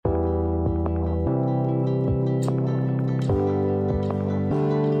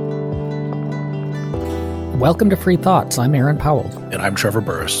Welcome to Free Thoughts. I'm Aaron Powell. And I'm Trevor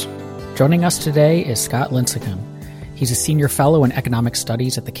Burrus. Joining us today is Scott Lincicome. He's a senior fellow in economic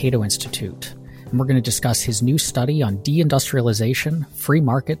studies at the Cato Institute. And we're going to discuss his new study on deindustrialization, free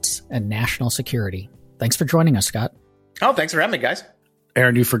markets, and national security. Thanks for joining us, Scott. Oh, thanks for having me, guys.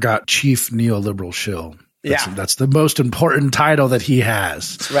 Aaron, you forgot Chief Neoliberal Shill. Yeah. That's the most important title that he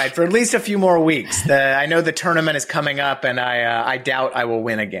has. That's right. For at least a few more weeks. I know the tournament is coming up, and I doubt I will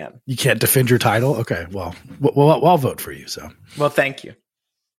win again. You can't defend your title? Okay, well, I'll vote for you. So, well, thank you.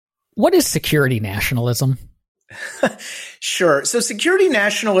 What is security nationalism? Sure. So security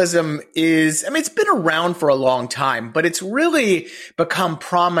nationalism it's been around for a long time, but it's really become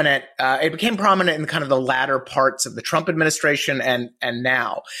prominent. It became prominent in kind of the latter parts of the Trump administration and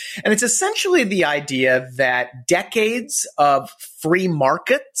now. And it's essentially the idea that decades of free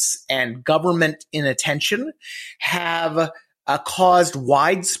markets and government inattention have caused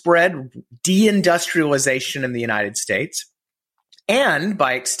widespread deindustrialization in the United States, and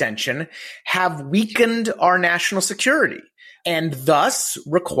by extension, have weakened our national security and thus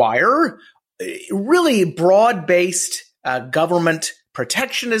require really broad-based government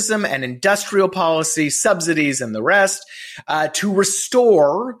protectionism and industrial policy, subsidies and the rest to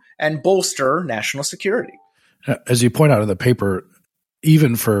restore and bolster national security. As you point out in the paper,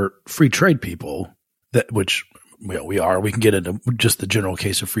 even for free trade people, which we can get into just the general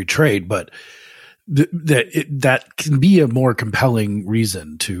case of free trade, but that can be a more compelling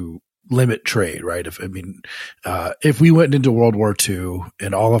reason to limit trade, right? If we went into World War II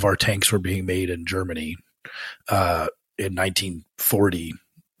and all of our tanks were being made in Germany in 1940,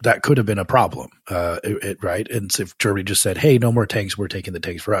 that could have been a problem, right? And so if Germany just said, "Hey, no more tanks, we're taking the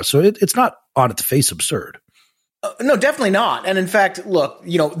tanks for us," so it's not on its face absurd. No, definitely not. And in fact, look,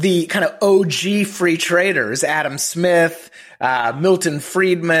 the kind of OG free traders, Adam Smith, Milton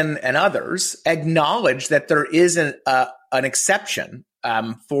Friedman, and others acknowledge that there is an exception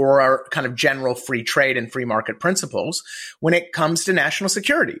for our kind of general free trade and free market principles when it comes to national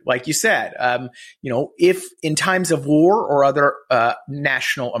security. Like you said, if in times of war or other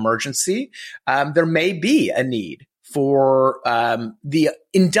national emergency, there may be a need for the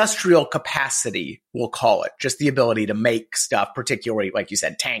industrial capacity, we'll call it, just the ability to make stuff, particularly, like you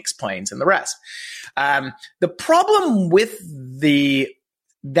said, tanks, planes, and the rest. The problem with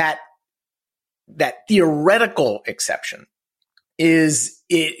that theoretical exception is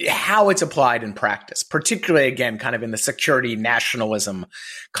how it's applied in practice, particularly, again, kind of in the security nationalism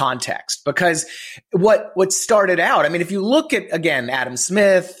context. Because what started out, if you look at, again, Adam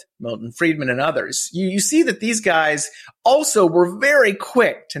Smith, Milton Friedman, and others, you see that these guys also were very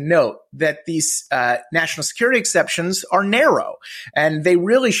quick to note that these national security exceptions are narrow, and they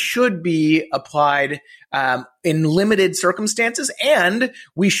really should be applied in limited circumstances, and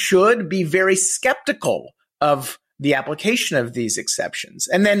we should be very skeptical of the application of these exceptions.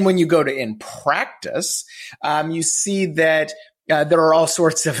 And then when you go to in practice, you see that there are all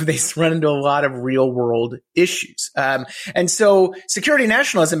sorts of, they run into a lot of real world issues. And so security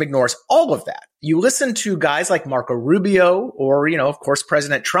nationalism ignores all of that. You listen to guys like Marco Rubio or, of course,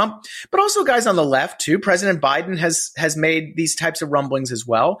 President Trump, but also guys on the left too. President Biden has made these types of rumblings as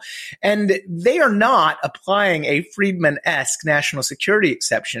well. And they are not applying a Friedman-esque national security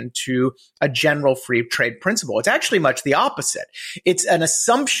exception to a general free trade principle. It's actually much the opposite. It's an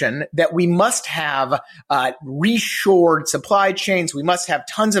assumption that we must have reshored supply chains. We must have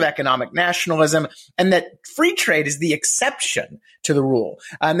tons of economic nationalism, and that free trade is the exception to the rule.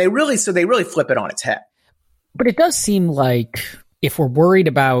 And they really flip it on its head. But it does seem like if we're worried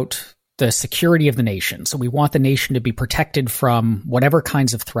about the security of the nation, so we want the nation to be protected from whatever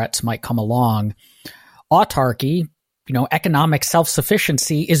kinds of threats might come along, autarky, economic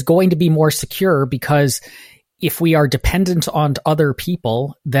self-sufficiency is going to be more secure, because if we are dependent on other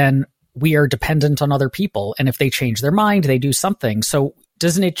people, then we are dependent on other people. And if they change their mind, they do something. So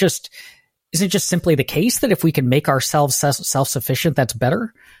isn't it just simply the case that if we can make ourselves self-sufficient, that's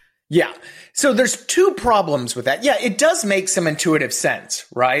better? Yeah. So there's two problems with that. Yeah, it does make some intuitive sense,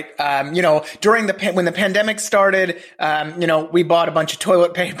 right? During when the pandemic started, we bought a bunch of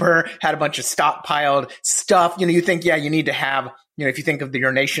toilet paper, had a bunch of stockpiled stuff. You think, you need to have, if you think of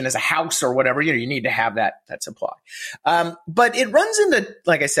your nation as a house or whatever, you need to have that supply. But it runs into,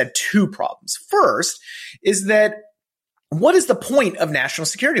 like I said, two problems. First is that what is the point of national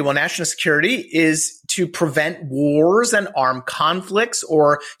security? Well, national security is to prevent wars and armed conflicts,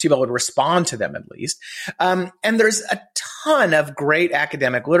 or to be able to respond to them at least. And there's a ton of great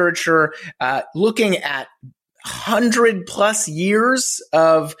academic literature looking at 100+ years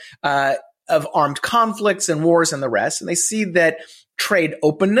of armed conflicts and wars and the rest. And they see that trade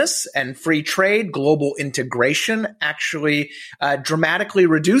openness and free trade, global integration actually dramatically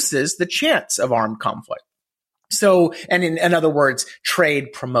reduces the chance of armed conflict. So, and in other words,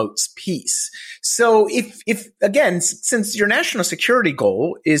 trade promotes peace. So if again, since your national security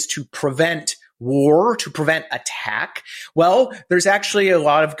goal is to prevent war, to prevent attack, well, there's actually a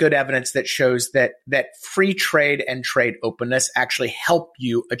lot of good evidence that shows that free trade and trade openness actually help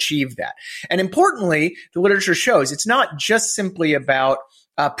you achieve that. And importantly, the literature shows it's not just simply about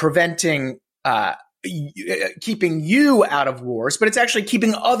preventing keeping you out of wars, but it's actually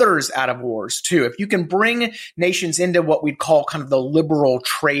keeping others out of wars too. If you can bring nations into what we'd call kind of the liberal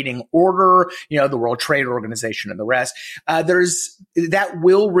trading order, the World Trade Organization and the rest, that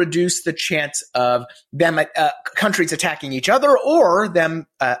will reduce the chance of them, countries attacking each other or them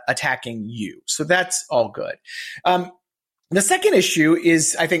attacking you. So that's all good. The second issue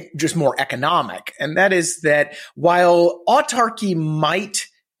is, I think, just more economic, and that is that while autarky might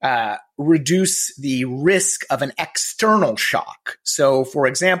reduce the risk of an external shock. So, for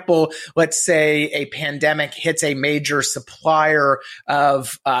example, let's say a pandemic hits a major supplier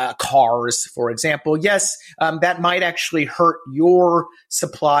of cars, for example. Yes, that might actually hurt your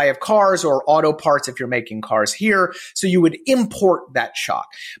supply of cars or auto parts if you're making cars here. So you would import that shock.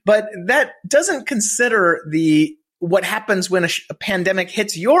 But that doesn't consider what happens when a pandemic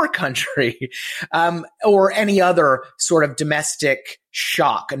hits your country, or any other sort of domestic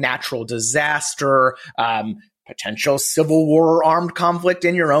shock, a natural disaster, potential civil war or armed conflict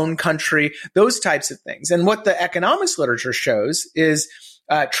in your own country, those types of things. And what the economics literature shows is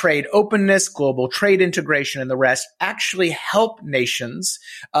trade openness, global trade integration, and the rest actually help nations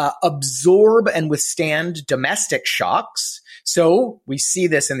absorb and withstand domestic shocks. So we see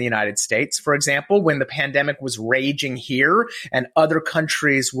this in the United States, for example, when the pandemic was raging here and other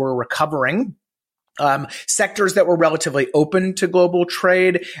countries were recovering. Sectors that were relatively open to global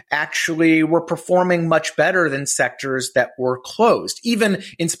trade actually were performing much better than sectors that were closed. Even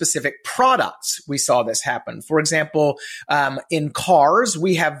in specific products, we saw this happen. For example, in cars,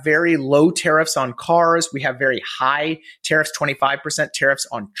 we have very low tariffs on cars. We have very high tariffs, 25% tariffs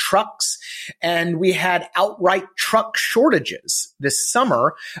on trucks. And we had outright truck shortages this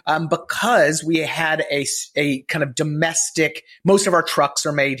summer because we had a kind of domestic, most of our trucks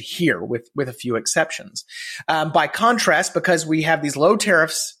are made here with a few exceptions. By contrast, because we have these low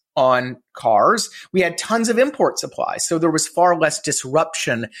tariffs on cars, we had tons of import supply. So there was far less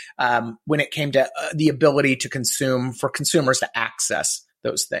disruption when it came to the ability to consume, for consumers to access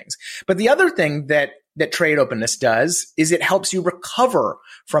those things. But the other thing that trade openness does is it helps you recover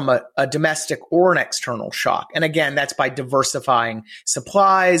from a domestic or an external shock. And again, that's by diversifying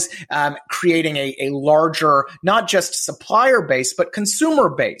supplies, creating a larger, not just supplier base, but consumer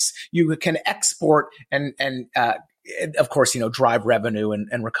base. You can export and of course, drive revenue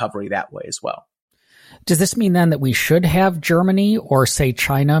and recovery that way as well. Does this mean then that we should have Germany or say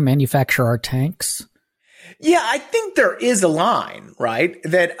China manufacture our tanks? Yeah, I think there is a line, right?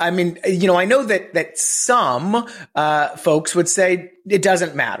 That, I know that some folks would say it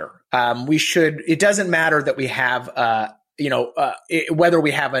doesn't matter. It doesn't matter that we have, whether we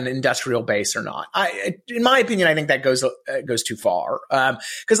have an industrial base or not. In my opinion, I think that goes too far.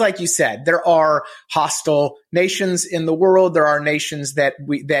 Because like you said, there are hostile nations in the world. There are nations that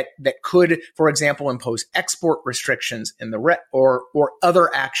could, for example, impose export restrictions or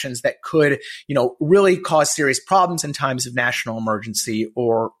other actions that could, really cause serious problems in times of national emergency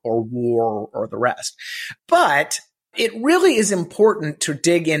or war or the rest. But it really is important to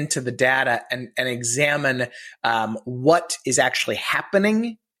dig into the data and examine what is actually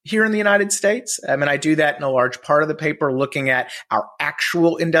happening here in the United States. I do that in a large part of the paper, looking at our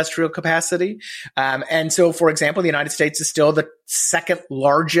actual industrial capacity. And so, for example, the United States is still the second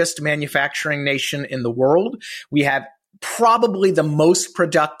largest manufacturing nation in the world. We have probably the most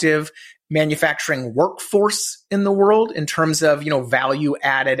productive manufacturing workforce in the world in terms of, value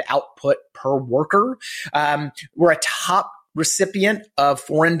added output per worker. We're a top recipient of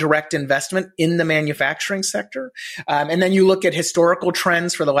foreign direct investment in the manufacturing sector. And then you look at historical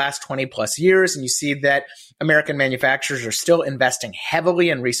trends for the last 20 plus years, and you see that American manufacturers are still investing heavily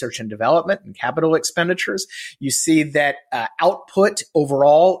in research and development and capital expenditures. You see that output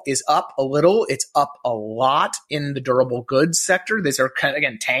overall is up a little. It's up a lot in the durable goods sector. These are,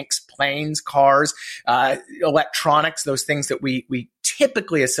 again, tanks, planes, cars, electronics, those things that we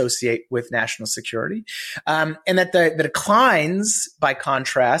typically associate with national security. And that the declines, by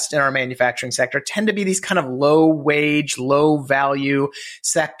contrast, in our manufacturing sector tend to be these kind of low wage, low value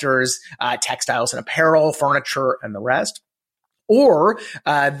sectors, textiles and apparel, furniture, and the rest. or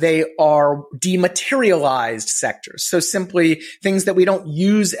they are dematerialized sectors. So simply things that we don't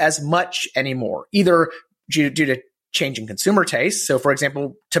use as much anymore, either due to changing consumer tastes. So, for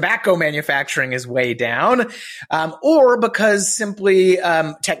example, tobacco manufacturing is way down, or because simply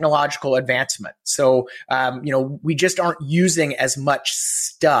technological advancement. So, we just aren't using as much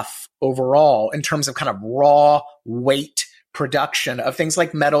stuff overall in terms of kind of raw weight production of things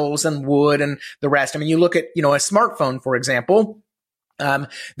like metals and wood and the rest. I mean, you look at, a smartphone, for example.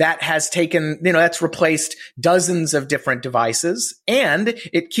 That has taken, that's replaced dozens of different devices, and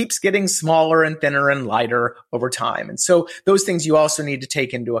it keeps getting smaller and thinner and lighter over time. And so those things you also need to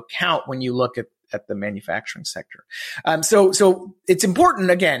take into account when you look at the manufacturing sector. So it's important,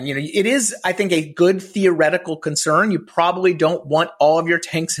 again, it is, I think, a good theoretical concern. You probably don't want all of your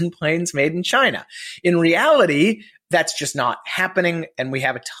tanks and planes made in China. In reality, that's just not happening, and we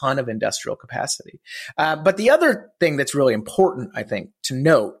have a ton of industrial capacity. But the other thing that's really important, I think, to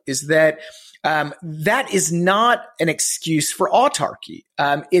note is that that is not an excuse for autarky.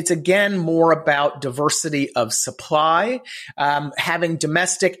 It's, again, more about diversity of supply, having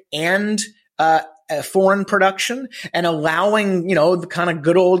domestic and foreign production, and allowing, the kind of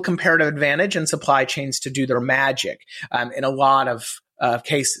good old comparative advantage and supply chains to do their magic in a lot of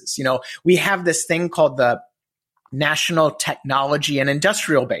cases. We have this thing called the National Technology and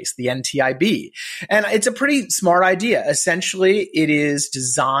Industrial Base, the NTIB. And it's a pretty smart idea. Essentially, it is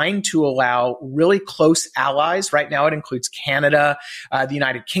designed to allow really close allies. Right now, it includes Canada, the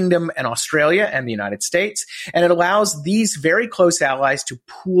United Kingdom, and Australia, and the United States. And it allows these very close allies to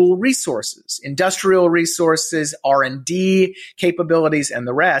pool resources, industrial resources, R&D capabilities, and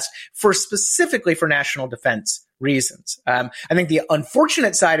the rest, specifically for national defense reasons. I think the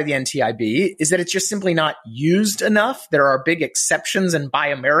unfortunate side of the NTIB is that it's just simply not used enough. There are big exceptions and Buy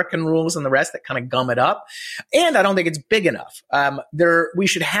American rules and the rest that kind of gum it up. And I don't think it's big enough. We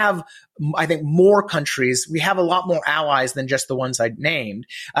should have, I think, more countries. We have a lot more allies than just the ones I named.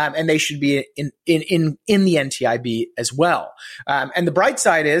 And they should be in the NTIB as well. And the bright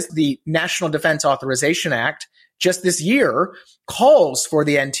side is the National Defense Authorization Act just this year calls for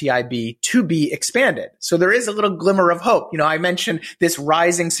the NTIB to be expanded. So there is a little glimmer of hope. I mentioned this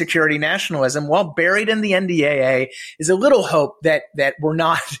rising security nationalism. Well, buried in the NDAA is a little hope that we're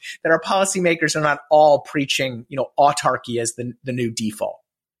not, that our policymakers are not all preaching, autarky as the new default.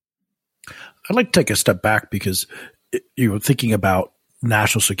 I'd like to take a step back because you were thinking about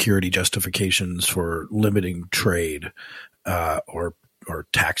national security justifications for limiting trade, or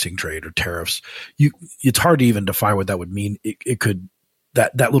taxing trade or tariffs. It's hard to even define what that would mean. It could,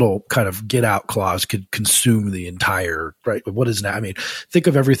 that little kind of get out clause could consume the entire, right? What is now? I mean, think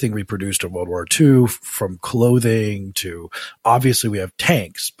of everything we produced in World War II, from clothing to, obviously we have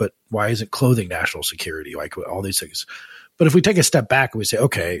tanks, but why isn't clothing national security? Like all these things. But if we take a step back and we say,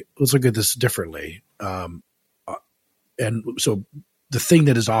 okay, let's look at this differently. And so the thing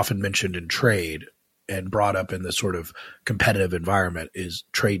that is often mentioned in trade and brought up in this sort of competitive environment is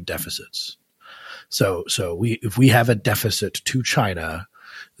trade deficits. So if we have a deficit to China,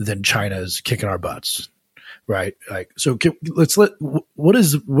 then China's kicking our butts, right? Like, so what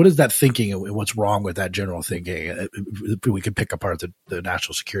is that thinking and what's wrong with that general thinking? If we could pick apart the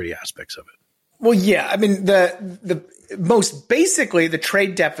national security aspects of it. Well, yeah, I mean, the most basically, the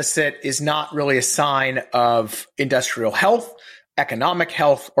trade deficit is not really a sign of industrial health, economic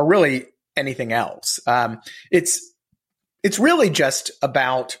health, or really anything else. It's really just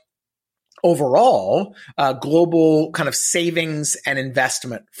about overall global kind of savings and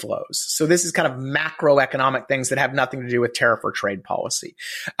investment flows. So this is kind of macroeconomic things that have nothing to do with tariff or trade policy.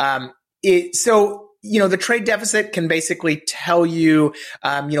 The trade deficit can basically tell you,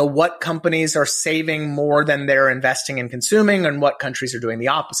 what companies are saving more than they're investing and consuming, and what countries are doing the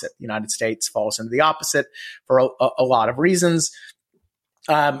opposite. The United States falls into the opposite for a lot of reasons.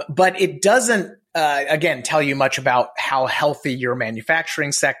 But it doesn't, again, tell you much about how healthy your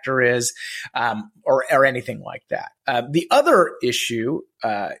manufacturing sector is, or anything like that. The other issue,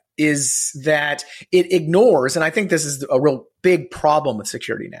 is that it ignores, and I think this is a real big problem with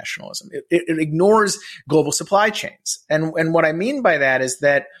security nationalism. It ignores global supply chains. And what I mean by that is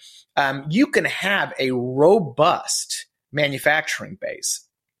that, you can have a robust manufacturing base.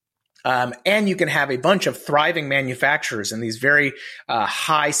 And you can have a bunch of thriving manufacturers in these very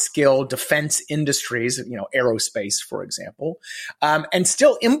high-skill defense industries, aerospace, for example, and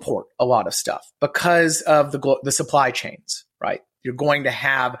still import a lot of stuff because of the supply chains, right? You're going to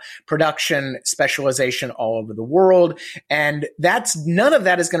have production specialization all over the world. And none of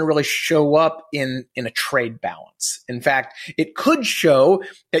that is going to really show up in a trade balance. In fact, it could show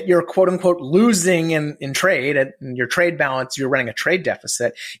that you're quote unquote losing in trade, and in your trade balance, you're running a trade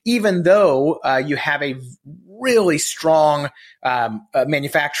deficit, even though you have a really strong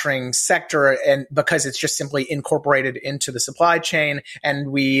manufacturing sector, and because it's just simply incorporated into the supply chain,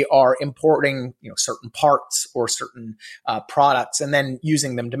 and we are importing certain parts or certain products and then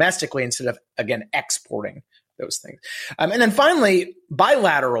using them domestically instead of, again, exporting those things. And then finally,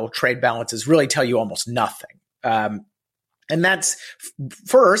 bilateral trade balances really tell you almost nothing. And that's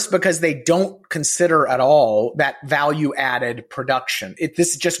first because they don't consider at all that value added production.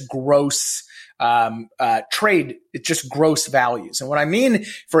 This is just gross trade. It's just gross values. And what I mean,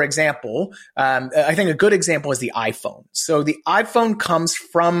 for example, I think a good example is the iPhone. So the iPhone comes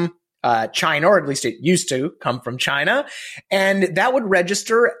from China, or at least it used to come from China. And that would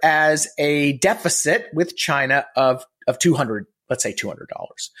register as a deficit with China of $200, let's say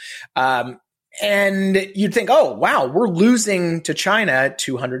 $200. And you'd think, oh, wow, we're losing to China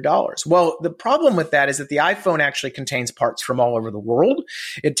 $200. Well, the problem with that is that the iPhone actually contains parts from all over the world.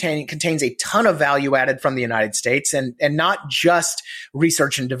 It contains a ton of value added from the United States, and not just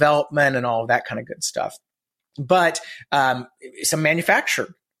research and development and all of that kind of good stuff, but some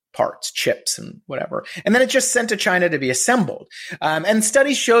manufactured parts, chips and whatever. And then it's just sent to China to be assembled. And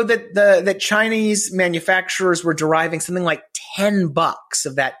studies showed that Chinese manufacturers were deriving something like $10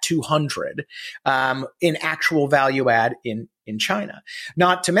 of that 200 in actual value add in China.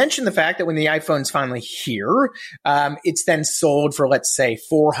 Not to mention the fact that when the iPhone's finally here, it's then sold for, let's say,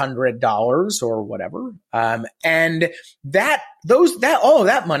 $400 or whatever. And all of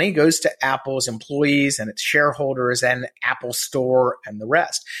that money goes to Apple's employees and its shareholders and Apple Store and the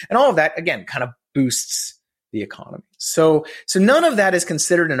rest. And all of that, again, kind of boosts the economy. So none of that is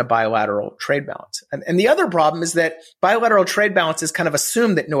considered in a bilateral trade balance. And the other problem is that bilateral trade balances kind of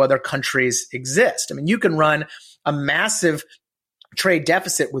assume that no other countries exist. I mean, you can run a massive trade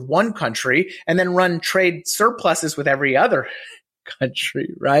deficit with one country and then run trade surpluses with every other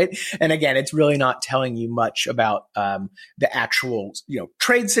country, right? And again, it's really not telling you much about the actual,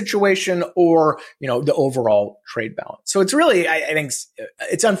 trade situation or, the overall trade balance. So it's really, I think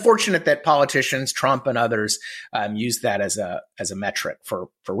it's unfortunate that politicians, Trump and others, use that as a metric for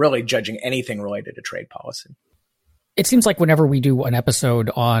really judging anything related to trade policy. It seems like whenever we do an episode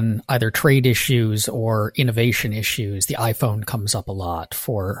on either trade issues or innovation issues, the iPhone comes up a lot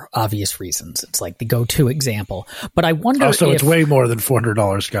for obvious reasons. It's like the go-to example. But I wonder if it's way more than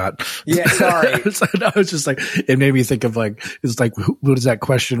 $400, Scott. Yeah, sorry. It's just like, it made me think of it's like, what is that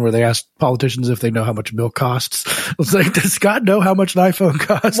question where they ask politicians if they know how much milk costs? It's like, does Scott know how much an iPhone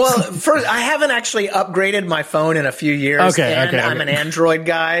costs? Well, first, I haven't actually upgraded my phone in a few years. Okay. I'm an Android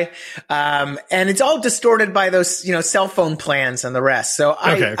guy. And it's all distorted by those, cell phone plans and the rest. So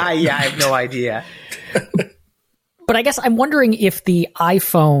I have no idea. But I guess I'm wondering if the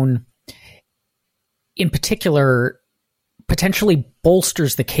iPhone in particular potentially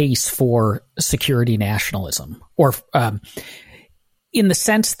bolsters the case for security nationalism, or in the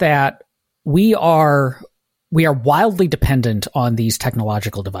sense that we are wildly dependent on these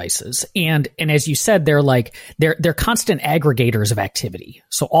technological devices. And as you said, they're constant aggregators of activity.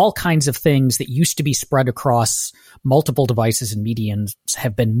 So all kinds of things that used to be spread across multiple devices and mediums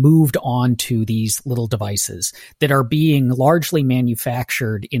have been moved on to these little devices that are being largely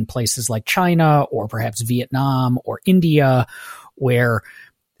manufactured in places like China or perhaps Vietnam or India, where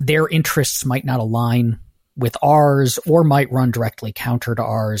their interests might not align with ours or might run directly counter to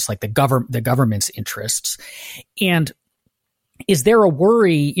ours, like the government's interests. And is there a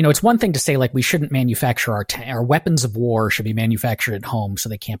worry, it's one thing to say like we shouldn't manufacture our weapons of war should be manufactured at home so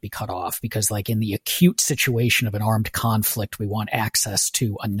they can't be cut off, because like in the acute situation of an armed conflict, we want access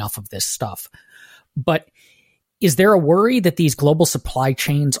to enough of this stuff. But is there a worry that these global supply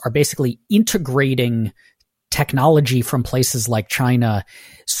chains are basically integrating technology from places like China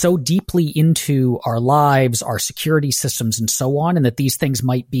so deeply into our lives, our security systems, and so on, and that these things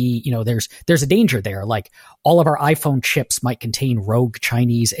might be, there's a danger there. Like all of our iPhone chips might contain rogue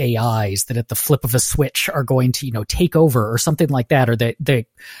Chinese AIs that at the flip of a switch are going to, take over or something like that, or the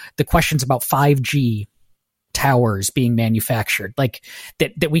questions about 5G towers being manufactured, like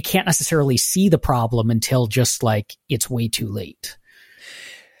that we can't necessarily see the problem until just like it's way too late.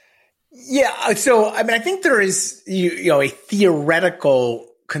 Yeah. So, I think there is, a theoretical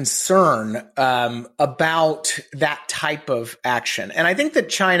concern about that type of action. And I think that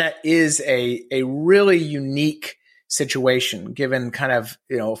China is a really unique situation given kind of,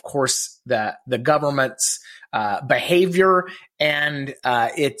 of course, the government's behavior and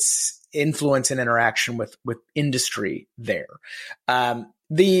its influence and interaction with industry there.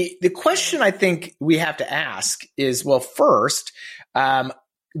 The question I think we have to ask is, well, first, can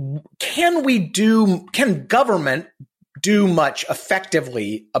government do much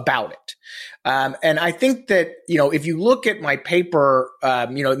effectively about it? And I think that, if you look at my paper,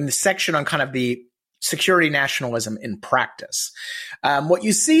 in the section on kind of the security nationalism in practice, what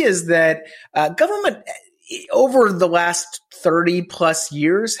you see is that government over the last 30 plus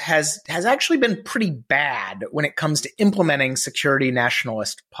years has actually been pretty bad when it comes to implementing security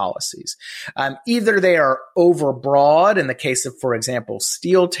nationalist policies. Either they are overbroad in the case of, for example,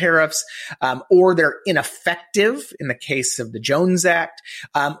 steel tariffs, or they're ineffective in the case of the Jones Act,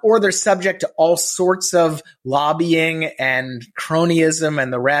 or they're subject to all sorts of lobbying and cronyism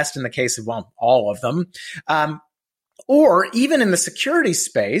and the rest in the case of, well, all of them. Or even in the security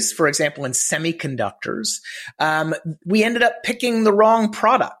space, for example, in semiconductors, we ended up picking the wrong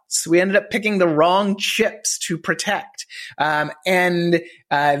products. We ended up picking the wrong chips to protect. And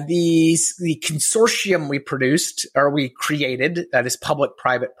the consortium we created, this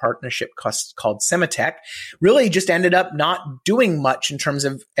public-private partnership called Semitech, really just ended up not doing much in terms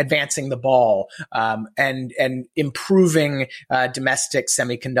of advancing the ball, and improving domestic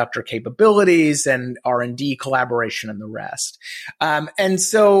semiconductor capabilities and R&D collaboration and the rest. And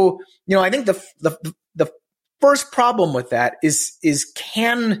so, I think the first problem with that is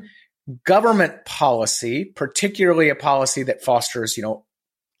can government policy, particularly a policy that fosters,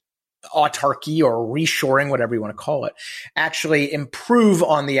 autarky or reshoring, whatever you want to call it, actually improve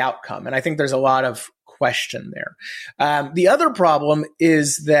on the outcome? And I think there's a lot of question there. The other problem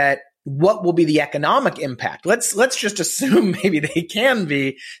is that what will be the economic impact? Let's just assume maybe they can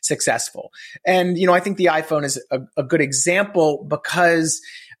be successful. And, I think the iPhone is a good example because,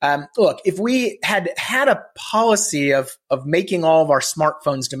 look, if we had a policy of making all of our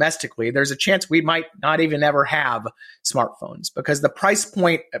smartphones domestically, there's a chance we might not even ever have smartphones because the price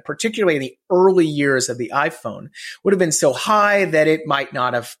point, particularly in the early years of the iPhone, would have been so high that you might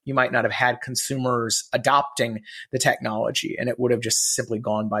not have had consumers adopting the technology, and it would have just simply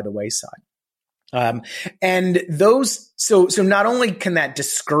gone by the wayside. And those, so not only can that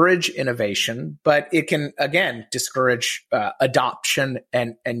discourage innovation, but it can, again, discourage adoption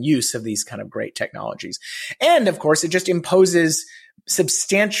and use of these kind of great technologies. And of course, it just imposes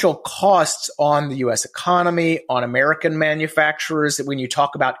substantial costs on the U.S. economy, on American manufacturers when you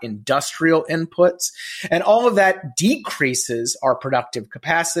talk about industrial inputs. And all of that decreases our productive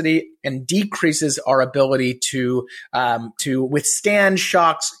capacity and decreases our ability to withstand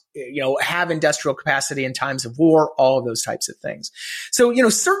shocks, have industrial capacity in times of war, all of those types of things. So,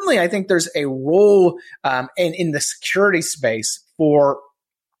 certainly I think there's a role in the security space for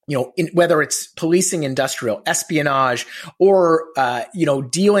whether it's policing industrial espionage or,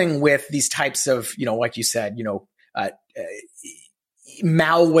 dealing with these types of, like you said,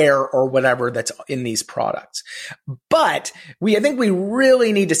 malware or whatever that's in these products. But I think we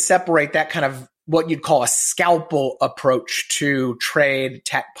really need to separate that kind of what you'd call a scalpel approach to trade,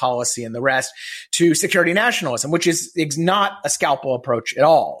 tech policy, and the rest to security nationalism, which is not a scalpel approach at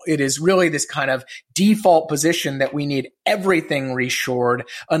all. It is really this kind of default position that we need everything reshored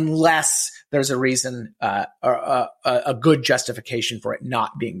unless there's a reason, a good justification for it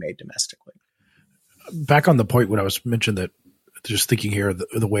not being made domestically. Back on the point when I was mentioned that, just thinking here,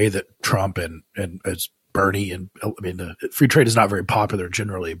 the way that Trump and as Bernie and free trade is not very popular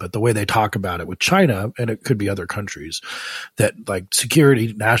generally, but the way they talk about it with China, and it could be other countries, that like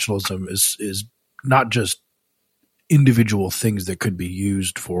security nationalism is not just individual things that could be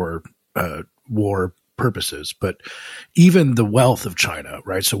used for war purposes, but even the wealth of China,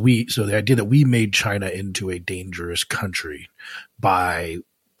 right? So the idea that we made China into a dangerous country by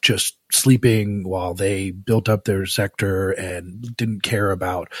just sleeping while they built up their sector and didn't care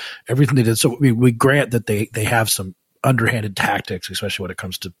about everything they did. So we grant that they have some underhanded tactics, especially when it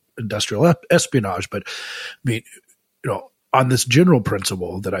comes to industrial espionage. But on this general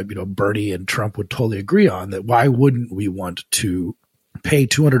principle that Bernie and Trump would totally agree on, that why wouldn't we want to pay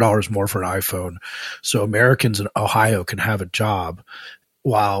 $200 more for an iPhone so Americans in Ohio can have a job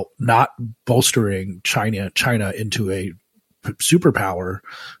while not bolstering China into a superpower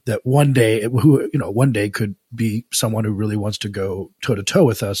that one day could be someone who really wants to go toe to toe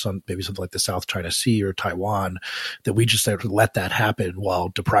with us on maybe something like the South China Sea or Taiwan, that we just have to let that happen while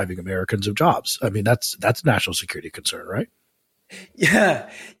depriving Americans of jobs. I mean, that's national security concern, right? Yeah.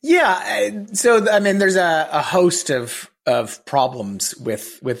 So, there's a host of of problems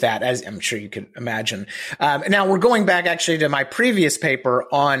with that, as I'm sure you can imagine. Now we're going back actually to my previous paper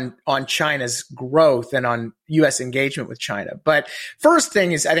on China's growth and on U.S. engagement with China. But first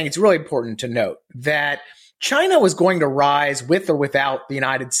thing is, I think it's really important to note that China was going to rise with or without the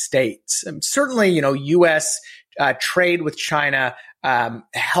United States. And certainly, U.S. Trade with China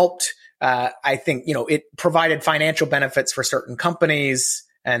helped. I think, it provided financial benefits for certain companies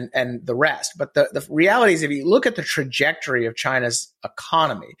and the rest. But the reality is, if you look at the trajectory of China's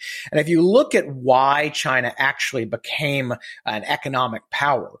economy, and if you look at why China actually became an economic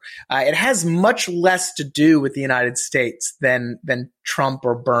power, it has much less to do with the United States than Trump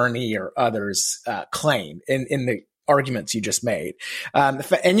or Bernie or others claim in the arguments you just made. And,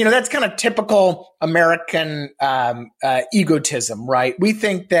 that's kind of typical American egotism, right? We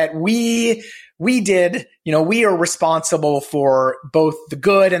think that we are responsible for both the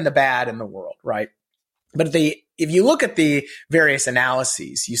good and the bad in the world, right? But if you look at the various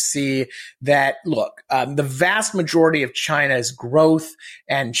analyses, you see that, the vast majority of China's growth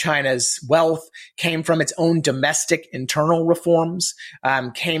and China's wealth came from its own domestic internal reforms,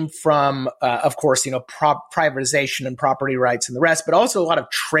 came from, of course, privatization and property rights and the rest, but also a lot of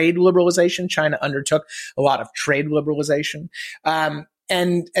trade liberalization. China undertook a lot of trade liberalization.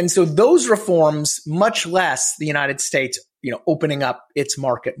 And so those reforms, much less the United States, opening up its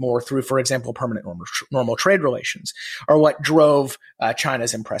market more through, for example, permanent normal trade relations, are what drove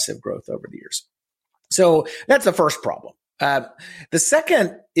China's impressive growth over the years. So that's the first problem. The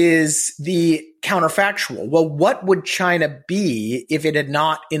second is the counterfactual. Well, what would China be if it had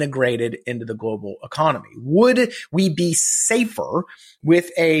not integrated into the global economy? Would we be safer with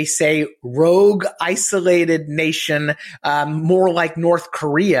a, say, rogue, isolated nation, more like North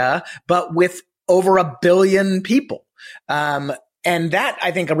Korea, but with over 1 billion people? And that, I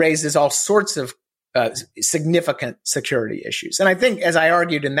think, raises all sorts of significant security issues. And I think, as I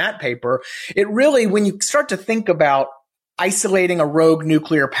argued in that paper, it really, when you start to think about isolating a rogue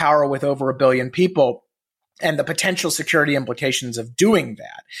nuclear power with over 1 billion people and the potential security implications of doing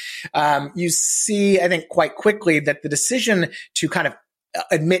that, you see, I think, quite quickly that the decision to kind of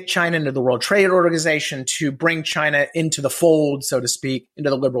admit China into the World Trade Organization, to bring China into the fold, so to speak, into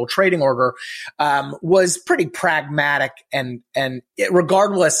the liberal trading order, was pretty pragmatic, and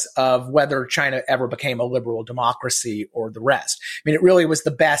regardless of whether China ever became a liberal democracy or the rest. I mean, it really was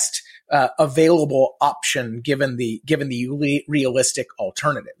the best available option given the realistic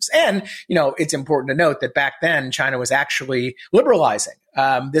alternatives. And, it's important to note that back then China was actually liberalizing.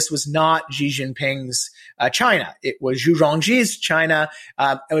 This was not Xi Jinping's China. It was Zhu Rongji's China.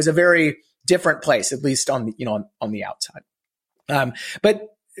 It was a very different place, at least on the outside.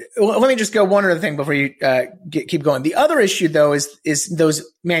 But let me just go one other thing before you keep going. The other issue, though, is those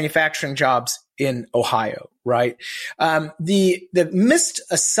manufacturing jobs in Ohio, right? The missed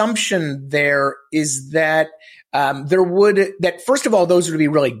assumption there is that first of all, those would be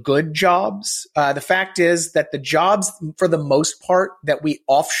really good jobs. The fact is that the jobs, for the most part, that we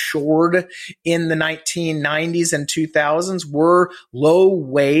offshored in the 1990s and 2000s were low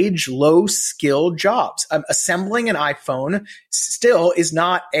wage, low skill jobs. Assembling an iPhone still is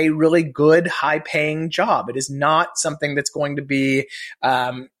not a really good, high paying job. It is not something that's going to be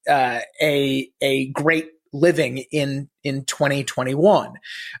a great living in 2021.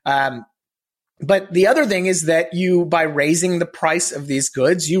 But the other thing is that by raising the price of these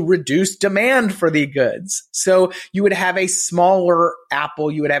goods, you reduce demand for the goods. So you would have a smaller Apple,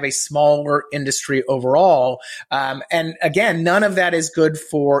 you would have a smaller industry overall. And again, none of that is good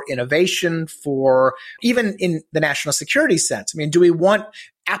for innovation, for even in the national security sense. I mean, do we want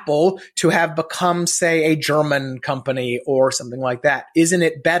Apple to have become, say, a German company or something like that? Isn't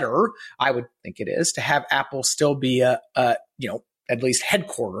it better, I would think it is, to have Apple still be at least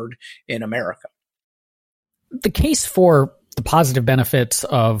headquartered in America? The case for the positive benefits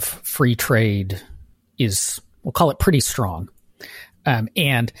of free trade is, we'll call it, pretty strong.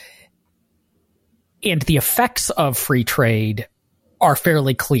 And the effects of free trade are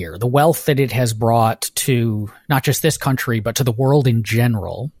fairly clear. The wealth that it has brought to not just this country, but to the world in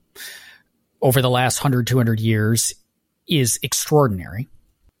general over the last 100, 200 years is extraordinary.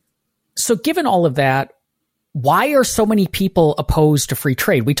 So given all of that, why are so many people opposed to free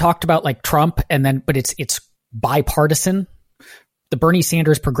trade? We talked about Trump, but it's bipartisan. The Bernie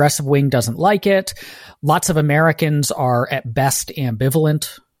Sanders progressive wing doesn't like it. Lots of Americans are at best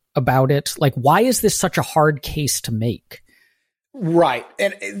ambivalent about it. Why is this such a hard case to make? Right.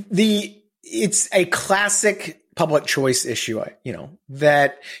 And it's a classic public choice issue,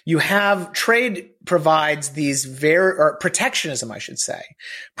 that you have trade provides these protectionism, I should say,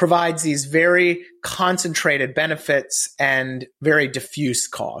 provides these very concentrated benefits and very diffuse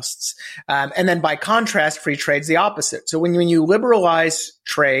costs. And then by contrast, free trade's the opposite. So when you liberalize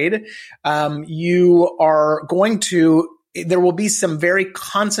trade, you are there will be some very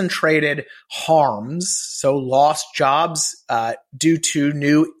concentrated harms. So lost jobs, due to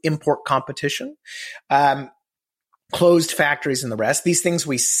new import competition. Closed factories and the rest. These things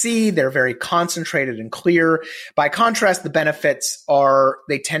we see, they're very concentrated and clear. By contrast, the benefits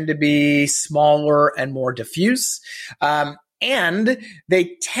they tend to be smaller and more diffuse. And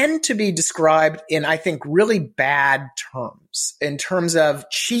they tend to be described in, I think, really bad terms, in terms of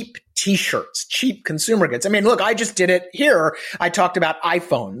cheap t-shirts, cheap consumer goods. I mean, look, I just did it here. I talked about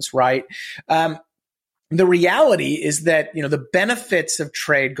iPhones, right? The reality is that, the benefits of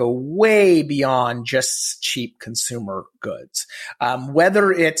trade go way beyond just cheap consumer goods.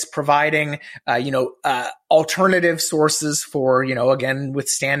 Whether it's providing, alternative sources for, again,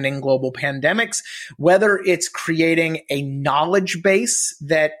 withstanding global pandemics, whether it's creating a knowledge base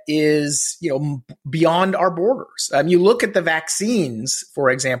that is, beyond our borders. You look at the vaccines, for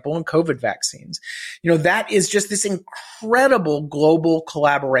example, and COVID vaccines, that is just this incredible global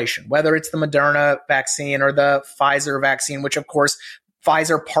collaboration, whether it's the Moderna vaccine or the Pfizer vaccine, which of course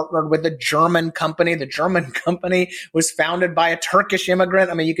Pfizer partnered with a German company. The German company was founded by a Turkish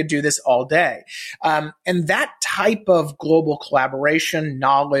immigrant. I mean, you could do this all day. And that type of global collaboration,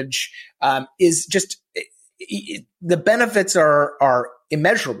 knowledge, is just, the benefits are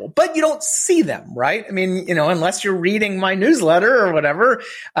immeasurable, but you don't see them, right? I mean, unless you're reading my newsletter or whatever,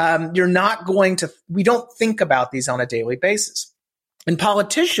 we don't think about these on a daily basis. And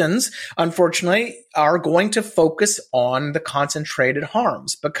politicians, unfortunately, are going to focus on the concentrated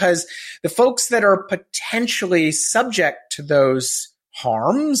harms, because the folks that are potentially subject to those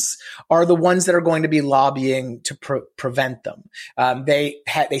harms are the ones that are going to be lobbying to prevent them. They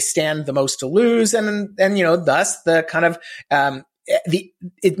stand the most to lose, and thus the kind of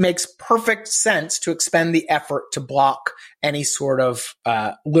it makes perfect sense to expend the effort to block any sort of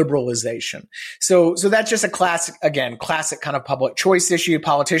liberalization. So that's just a classic kind of public choice issue.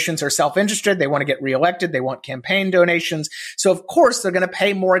 Politicians are self-interested. They want to get reelected. They want campaign donations. So of course they're going to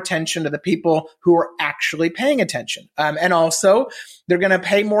pay more attention to the people who are actually paying attention. And also they're going to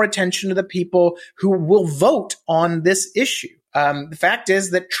pay more attention to the people who will vote on this issue. The fact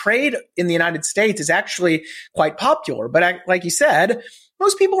is that trade in the United States is actually quite popular, but like you said,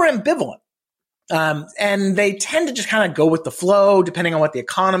 most people are ambivalent. And they tend to just kind of go with the flow, depending on what the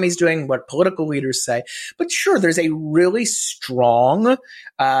economy is doing, what political leaders say. But sure, there's a really strong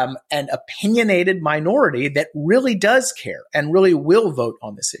and opinionated minority that really does care and really will vote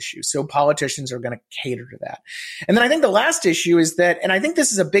on this issue. So politicians are going to cater to that. And then I think the last issue is that, and I think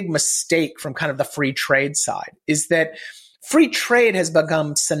this is a big mistake from kind of the free trade side, is that free trade has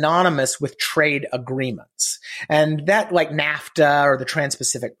become synonymous with trade agreements, and that, like NAFTA or the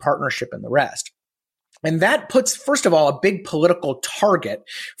Trans-Pacific Partnership and the rest. And that puts, first of all, a big political target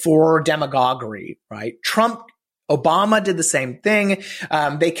for demagoguery, right? Obama did the same thing.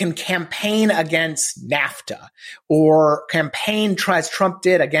 They can campaign against NAFTA or campaign, as Trump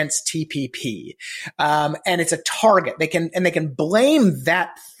did, against TPP. And it's a target. They can blame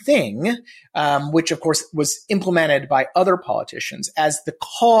that thing, which of course was implemented by other politicians, as the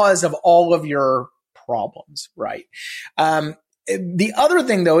cause of all of your problems, right? The other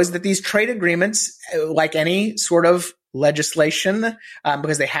thing, though, is that these trade agreements, like any sort of legislation,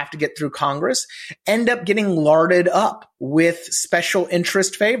 because they have to get through Congress, end up getting larded up with special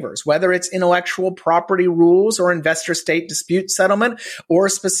interest favors, whether it's intellectual property rules or investor-state dispute settlement or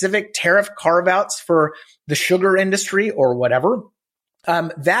specific tariff carve-outs for the sugar industry or whatever.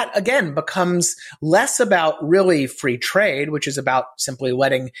 That again becomes less about really free trade, which is about simply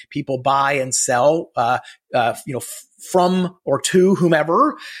letting people buy and sell, from or to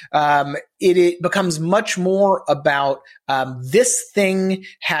whomever. It becomes much more about, this thing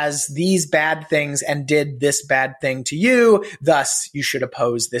has these bad things and did this bad thing to you. Thus you should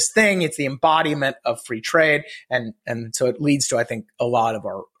oppose this thing. It's the embodiment of free trade. And so it leads to, I think, a lot of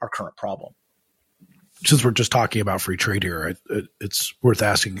our current problem. Since we're just talking about free trade here, it's worth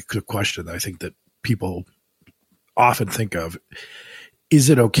asking a good question that I think that people often think of.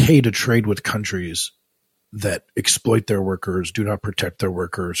 Is it okay to trade with countries that exploit their workers, do not protect their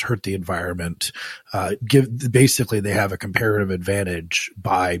workers, hurt the environment, basically they have a comparative advantage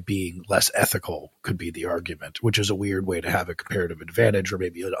by being less ethical, could be the argument, which is a weird way to have a comparative advantage, or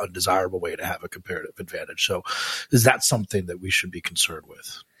maybe an undesirable way to have a comparative advantage. So is that something that we should be concerned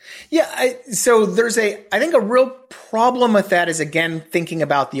with? Yeah. So there's I think a real problem with that is, again, thinking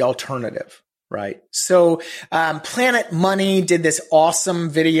about the alternative, right? So Planet Money did this awesome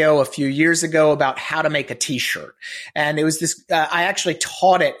video a few years ago about how to make a t-shirt. And it was this, I actually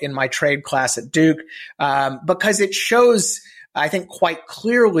taught it in my trade class at Duke because it shows, I think, quite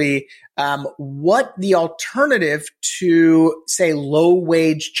clearly what the alternative to, say,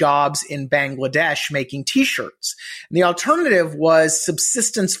 low-wage jobs in Bangladesh making T-shirts. And the alternative was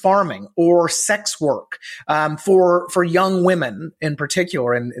subsistence farming or sex work for young women in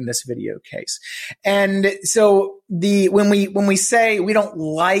particular in this video case. And so when we say we don't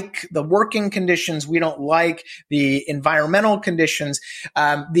like the working conditions, we don't like the environmental conditions,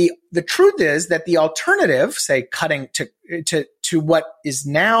 the truth is that the alternative, say, cutting to what is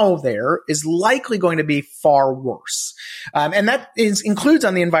now there, is likely going to be far worse. And that includes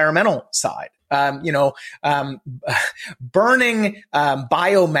on the environmental side. Burning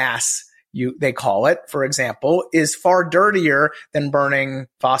biomass, they call it, for example, is far dirtier than burning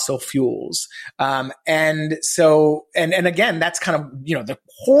fossil fuels. And again, that's kind of, the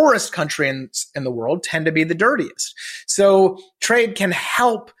poorest country in the world tend to be the dirtiest. So trade can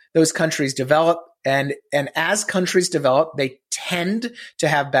help those countries develop. And as countries develop, they tend to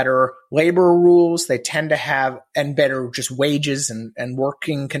have better labor rules. They tend to have, and better just wages and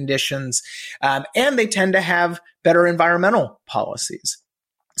working conditions. And they tend to have better environmental policies.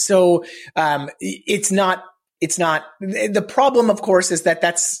 So, it's not, the problem, of course, is that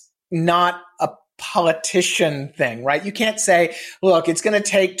that's not a politician thing, right? You can't say, look, it's going to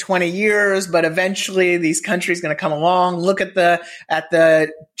take 20 years, but eventually these countries are going to come along. Look at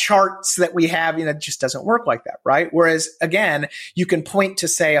the charts that we have. It just doesn't work like that, right? Whereas again, you can point to,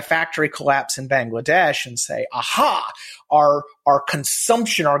 say, a factory collapse in Bangladesh and say, aha, our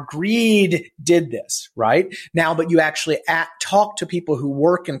consumption, our greed did this, right? Now, but you actually talk to people who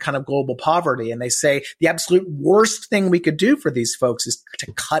work in kind of global poverty, and they say the absolute worst thing we could do for these folks is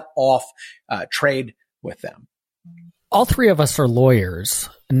to cut off trade with them. All three of us are lawyers,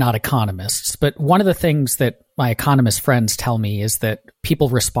 not economists, but one of the things that my economist friends tell me is that people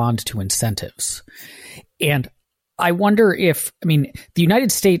respond to incentives. And I wonder the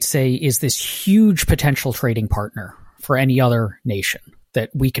United States, say, is this huge potential trading partner for any other nation that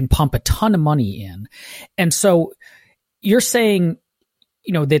we can pump a ton of money in. And so you're saying,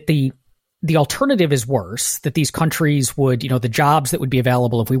 that the alternative is worse, that these countries would, the jobs that would be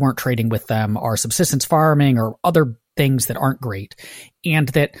available if we weren't trading with them are subsistence farming or other things that aren't great, and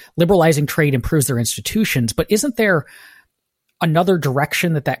that liberalizing trade improves their institutions. But isn't there another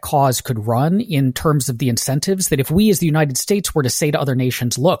direction that cause could run in terms of the incentives, that if we as the United States were to say to other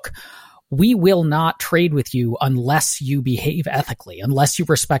nations, look, we will not trade with you unless you behave ethically, unless you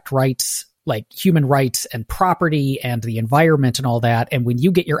respect rights like human rights and property and the environment and all that. And when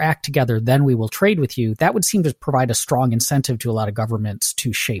you get your act together, then we will trade with you. That would seem to provide a strong incentive to a lot of governments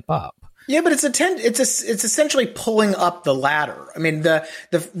to shape up. Yeah, but it's essentially pulling up the ladder. I mean, the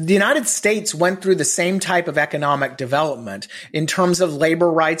United States went through the same type of economic development in terms of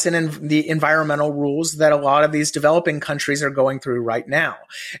labor rights and the environmental rules that a lot of these developing countries are going through right now.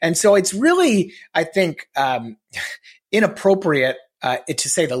 And so it's really, I think, inappropriate, to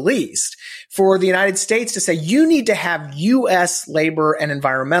say the least, for the United States to say, you need to have U.S. labor and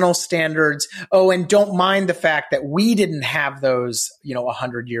environmental standards. Oh, and don't mind the fact that we didn't have those,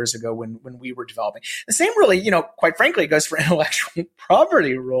 100 years ago when we were developing. The same really, quite frankly, goes for intellectual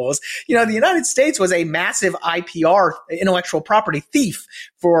property rules. The United States was a massive IPR, intellectual property thief,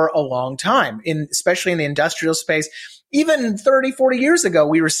 for a long time, especially in the industrial space. Even 30, 40 years ago,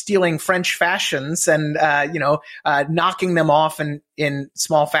 we were stealing French fashions and, knocking them off in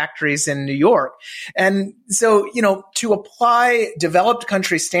small factories in New York. And so, to apply developed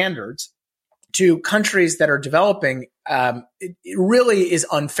country standards to countries that are developing, it really is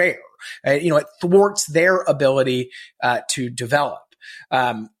unfair. It thwarts their ability to develop.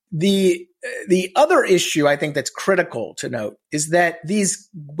 The other issue I think that's critical to note is that these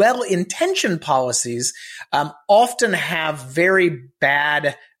well-intentioned policies often have very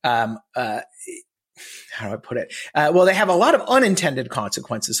bad, how do I put it? Well, they have a lot of unintended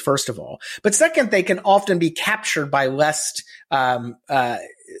consequences, first of all. But second, they can often be captured by less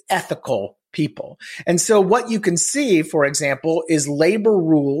ethical people. And so what you can see, for example, is labor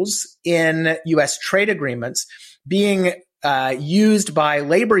rules in U.S. trade agreements being used by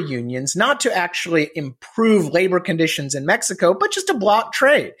labor unions not to actually improve labor conditions in Mexico, but just to block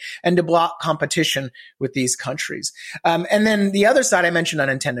trade and to block competition with these countries. And then the other side, I mentioned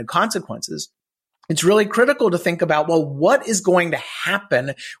unintended consequences. It's really critical to think about, well, what is going to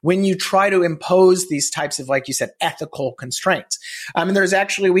happen when you try to impose these types of, like you said, ethical constraints? And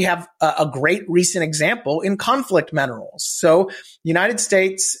we have a great recent example in conflict minerals. So the United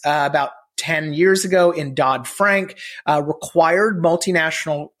States, about 10 years ago in Dodd-Frank required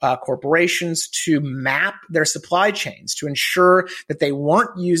multinational corporations to map their supply chains to ensure that they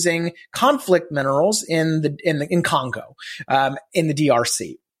weren't using conflict minerals in Congo, in the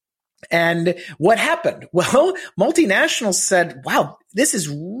DRC. And what happened? Well, multinationals said, wow, this is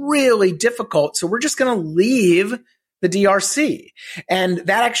really difficult. So we're just going to leave the DRC. And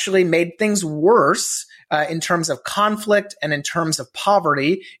that actually made things worse in terms of conflict and in terms of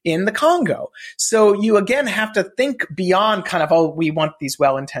poverty in the Congo. So you again have to think beyond kind of, oh, we want these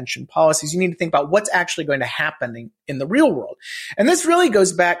well-intentioned policies. You need to think about what's actually going to happen in the real world. And this really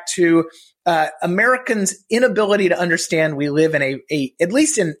goes back to Americans' inability to understand we live in a at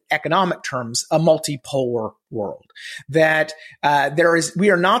least in economic terms, a multipolar world. That we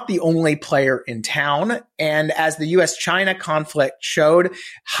are not the only player in town. And as the U.S.-China conflict showed,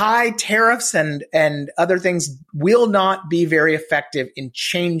 high tariffs and other things will not be very effective in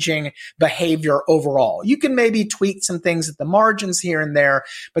changing behavior overall. You can maybe tweak some things at the margins here and there,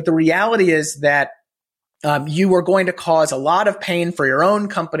 but the reality is that you are going to cause a lot of pain for your own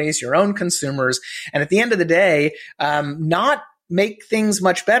companies, your own consumers, and at the end of the day, not make things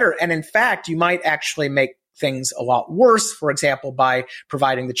much better. And in fact, you might actually make things a lot worse, for example, by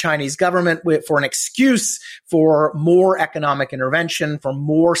providing the Chinese government for an excuse for more economic intervention, for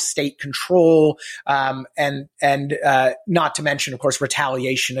more state control, and not to mention, of course,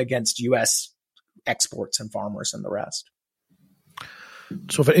 retaliation against U.S. exports and farmers and the rest.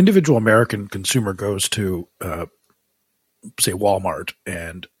 So if an individual American consumer goes to, say, Walmart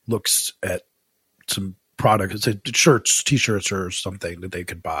and looks at some products, say shirts, T-shirts or something that they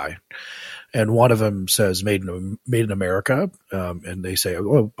could buy, and one of them says made in America, and they say,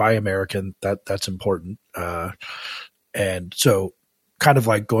 oh, buy American, that's important. And so kind of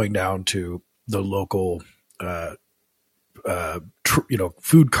like going down to the local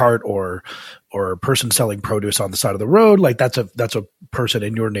food cart or a person selling produce on the side of the road, like that's a person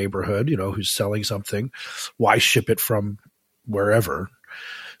in your neighborhood, who's selling something. Why ship it from wherever?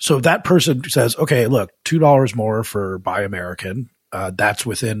 So that person says, okay, look, $2 more for Buy American. That's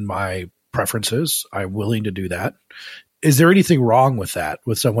within my preferences. I'm willing to do that. Is there anything wrong with that,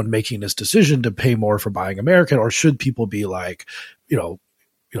 with someone making this decision to pay more for buying American, or should people be like,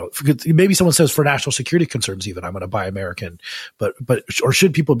 maybe someone says for national security concerns, even I'm going to buy American, or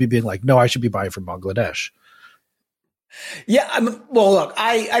should people be being like, no, I should be buying from Bangladesh? Yeah. Well, look,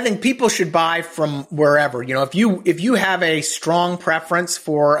 I think people should buy from wherever, if you have a strong preference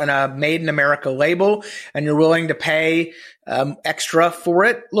for a made in America label and you're willing to pay, extra for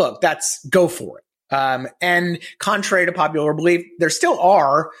it, look, go for it. And contrary to popular belief, there still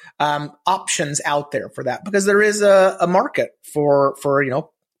are, options out there for that because there is a market for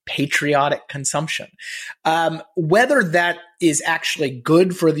patriotic consumption. Whether that is actually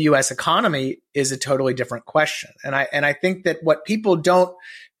good for the U.S. economy is a totally different question. And I think that what people don't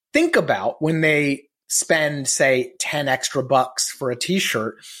think about when they spend, say, 10 extra bucks for a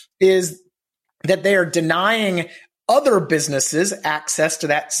T-shirt is that they are denying other businesses access to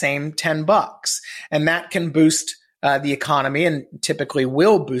that same 10 bucks. And that can boost the economy and typically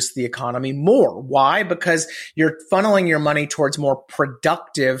will boost the economy more. Why? Because you're funneling your money towards more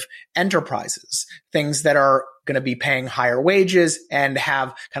productive enterprises, things that are going to be paying higher wages and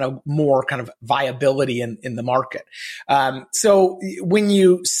have kind of more kind of viability in the market. So when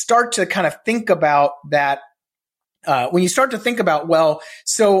you start to kind of think about that, well,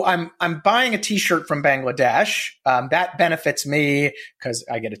 so I'm buying a T-shirt from Bangladesh. That benefits me because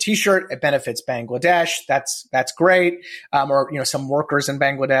I get a T-shirt. It benefits Bangladesh. That's great. Or, some workers in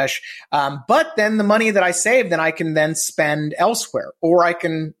Bangladesh. But then the money that I save, then I can then spend elsewhere, or I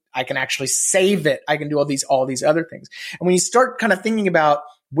can actually save it. I can do all these other things. And when you start kind of thinking about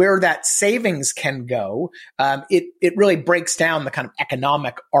where that savings can go, it really breaks down the kind of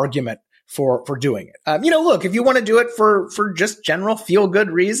economic argument for doing it. Look, if you want to do it for just general feel good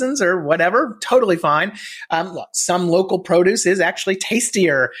reasons or whatever, totally fine. Look, some local produce is actually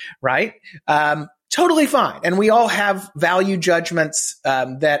tastier, right? Totally fine. And we all have value judgments,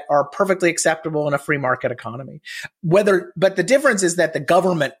 that are perfectly acceptable in a free market economy. But the difference is that the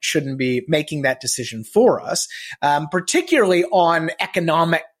government shouldn't be making that decision for us, particularly on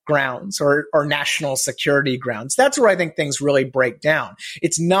economic grounds or national security grounds. That's where I think things really break down.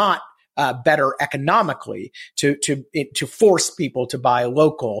 It's not better economically to force people to buy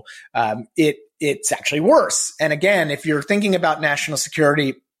local. It's actually worse. And again, if you're thinking about national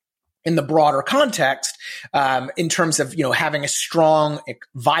security in the broader context, in terms of, having a strong,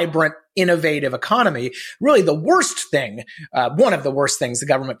 vibrant innovative economy. Really, the worst thing, one of the worst things the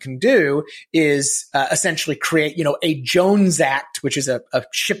government can do is essentially create, a Jones Act, which is a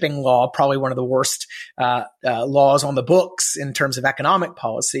shipping law, probably one of the worst laws on the books in terms of economic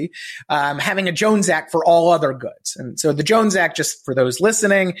policy, having a Jones Act for all other goods. And so the Jones Act, just for those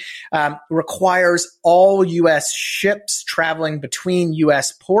listening, requires all U.S. ships traveling between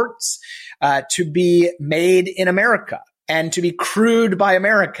U.S. ports to be made in America and to be crewed by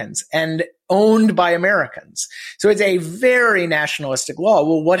Americans and owned by Americans. So it's a very nationalistic law.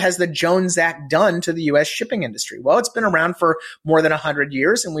 Well, what has the Jones Act done to the U.S. shipping industry? Well, it's been around for more than 100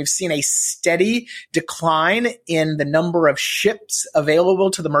 years, and we've seen a steady decline in the number of ships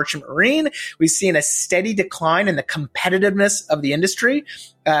available to the merchant marine. We've seen a steady decline in the competitiveness of the industry.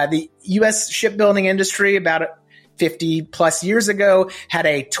 The U.S. shipbuilding industry, about 50 plus years ago, had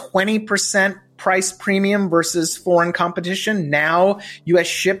a 20% price premium versus foreign competition. Now, U.S.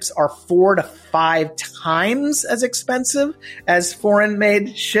 ships are 4 to 5 times as expensive as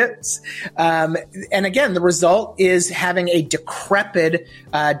foreign-made ships. And again, the result is having a decrepit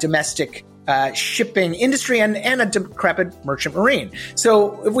domestic shipping industry and a decrepit merchant marine.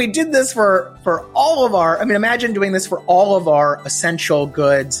 So if we did this for all of our, imagine doing this for all of our essential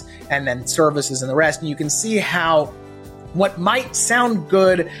goods and then services and the rest, and you can see how what might sound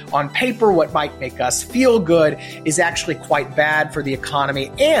good on paper, what might make us feel good, is actually quite bad for the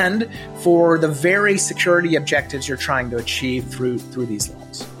economy and for the very security objectives you're trying to achieve through these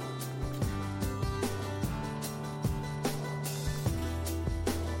laws.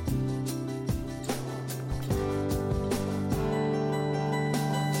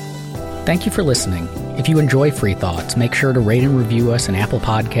 Thank you for listening. If you enjoy Free Thoughts, make sure to rate and review us in Apple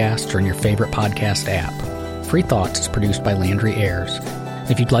Podcasts or in your favorite podcast app. Free Thoughts is produced by Landry Ayres.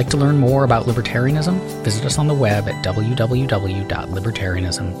 If you'd like to learn more about libertarianism, visit us on the web at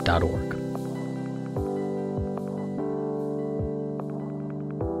www.libertarianism.org.